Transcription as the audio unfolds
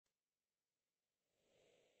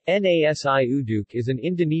Nasi uduk is an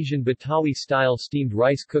Indonesian Betawi-style steamed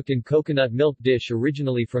rice cooked in coconut milk dish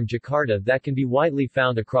originally from Jakarta that can be widely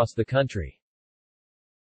found across the country.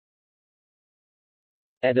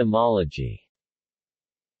 Etymology.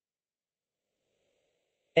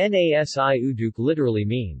 Nasi uduk literally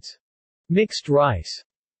means mixed rice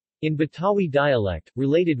in Betawi dialect,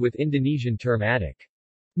 related with Indonesian term aduk,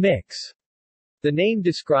 mix. The name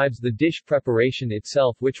describes the dish preparation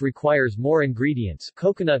itself, which requires more ingredients,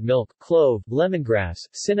 coconut milk, clove, lemongrass,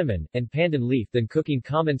 cinnamon, and pandan leaf, than cooking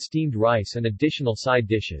common steamed rice and additional side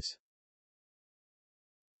dishes.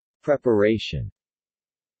 Preparation.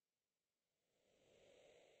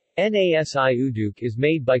 Nasi uduk is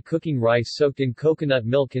made by cooking rice soaked in coconut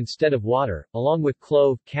milk instead of water, along with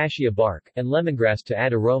clove, cassia bark, and lemongrass to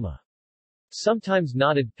add aroma. Sometimes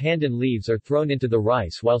knotted pandan leaves are thrown into the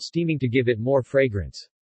rice while steaming to give it more fragrance.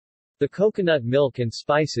 The coconut milk and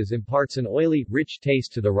spices imparts an oily, rich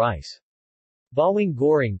taste to the rice. Bawang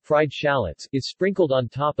goreng, fried shallots, is sprinkled on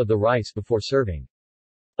top of the rice before serving.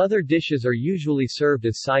 Other dishes are usually served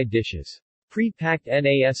as side dishes. Pre-packed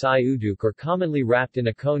nasi uduk are commonly wrapped in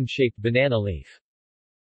a cone-shaped banana leaf.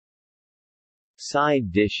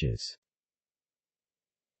 Side dishes.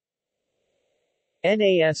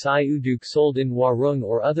 Nasi uduk sold in warung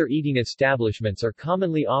or other eating establishments are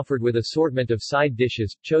commonly offered with assortment of side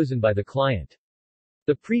dishes, chosen by the client.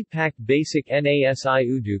 The pre-packed basic nasi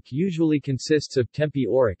uduk usually consists of tempe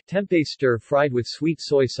orek, tempeh stir-fried with sweet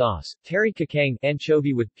soy sauce, teri kacang,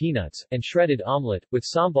 anchovy with peanuts, and shredded omelette, with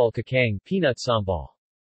sambal kacang, peanut sambal.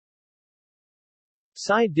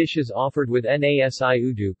 Side dishes offered with nasi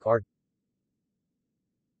uduk are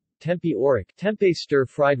tempe orek, tempeh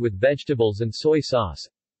stir-fried with vegetables and soy sauce.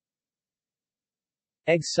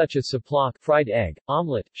 Eggs such as saplak, fried egg,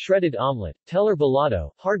 omelette, shredded omelette, telur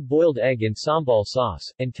balado, hard-boiled egg in sambal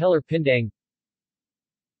sauce, and telur pindang.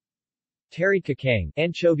 Teri kacang,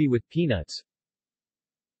 anchovy with peanuts.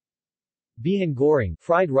 Bihun goreng,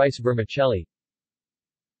 fried rice vermicelli.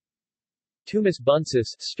 Tumis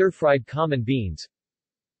buncis, stir-fried common beans.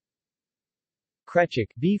 Krecek,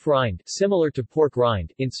 beef rind, similar to pork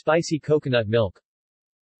rind, in spicy coconut milk.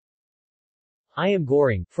 Ayam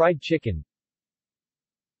goreng, fried chicken.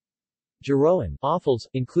 Jeroan, offals,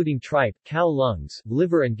 including tripe, cow lungs,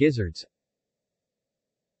 liver and gizzards.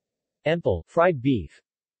 Empal, fried beef.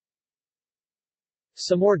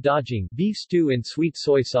 Samor daging, beef stew in sweet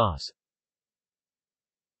soy sauce.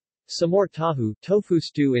 Samor tahu, tofu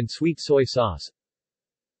stew in sweet soy sauce.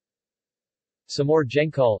 Samor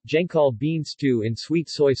jengkol bean stew in sweet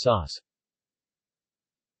soy sauce.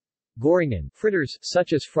 Gorengan, fritters,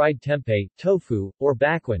 such as fried tempeh, tofu, or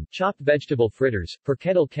bakwan, chopped vegetable fritters,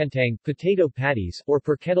 perkedel kentang, potato patties, or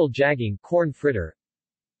perkedel jagung, corn fritter.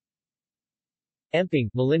 Emping,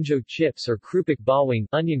 melinjo chips or kerupuk bawang,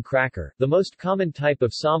 onion cracker. The most common type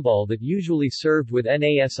of sambal that usually served with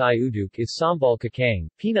nasi uduk is sambal kacang,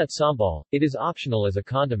 peanut sambal. It is optional as a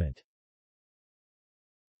condiment.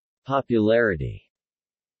 Popularity.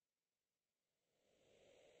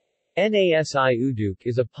 Nasi uduk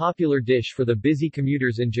is a popular dish for the busy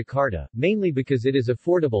commuters in Jakarta, mainly because it is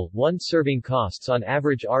affordable. One serving costs on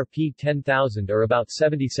average Rp 10,000 or about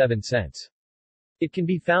 77 cents. It can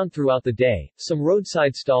be found throughout the day. Some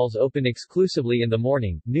roadside stalls open exclusively in the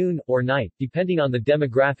morning, noon, or night, depending on the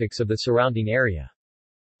demographics of the surrounding area.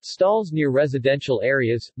 Stalls near residential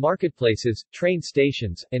areas, marketplaces, train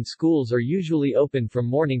stations, and schools are usually open from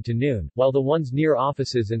morning to noon, while the ones near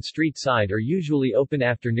offices and street side are usually open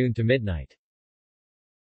afternoon to midnight.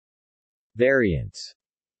 Variants.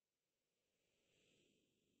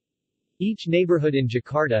 Each neighborhood in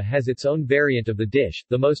Jakarta has its own variant of the dish,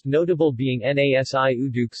 the most notable being Nasi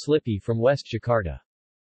uduk Slipi from West Jakarta.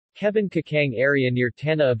 Kebun Kacang area near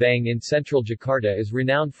Tanah Abang in central Jakarta is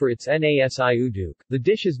renowned for its Nasi uduk. The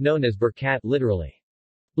dish is known as berkat, literally,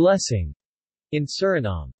 blessing, in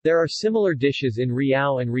Suriname. There are similar dishes in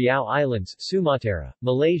Riau and Riau Islands, Sumatra,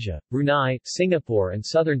 Malaysia, Brunei, Singapore and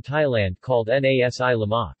southern Thailand called Nasi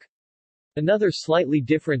lemak. Another slightly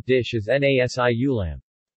different dish is Nasi ulam.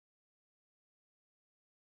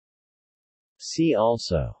 See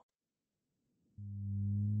also: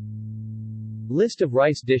 List of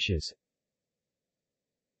rice dishes.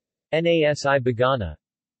 Nasi bagana,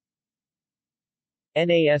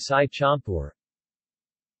 Nasi campur,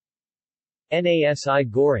 Nasi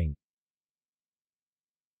goreng,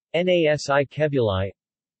 Nasi kebulai,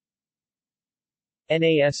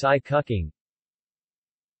 Nasi cooking,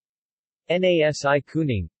 Nasi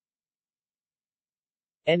kuning,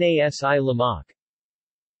 Nasi lemak,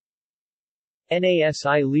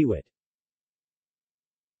 Nasi liwet,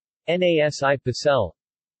 Nasi pasel,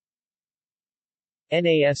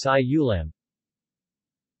 Nasi ulam.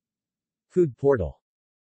 Food portal.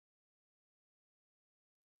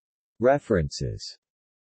 References.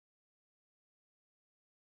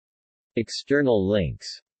 External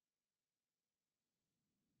links.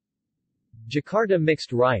 Jakarta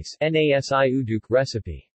mixed rice Nasi uduk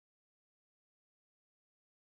recipe.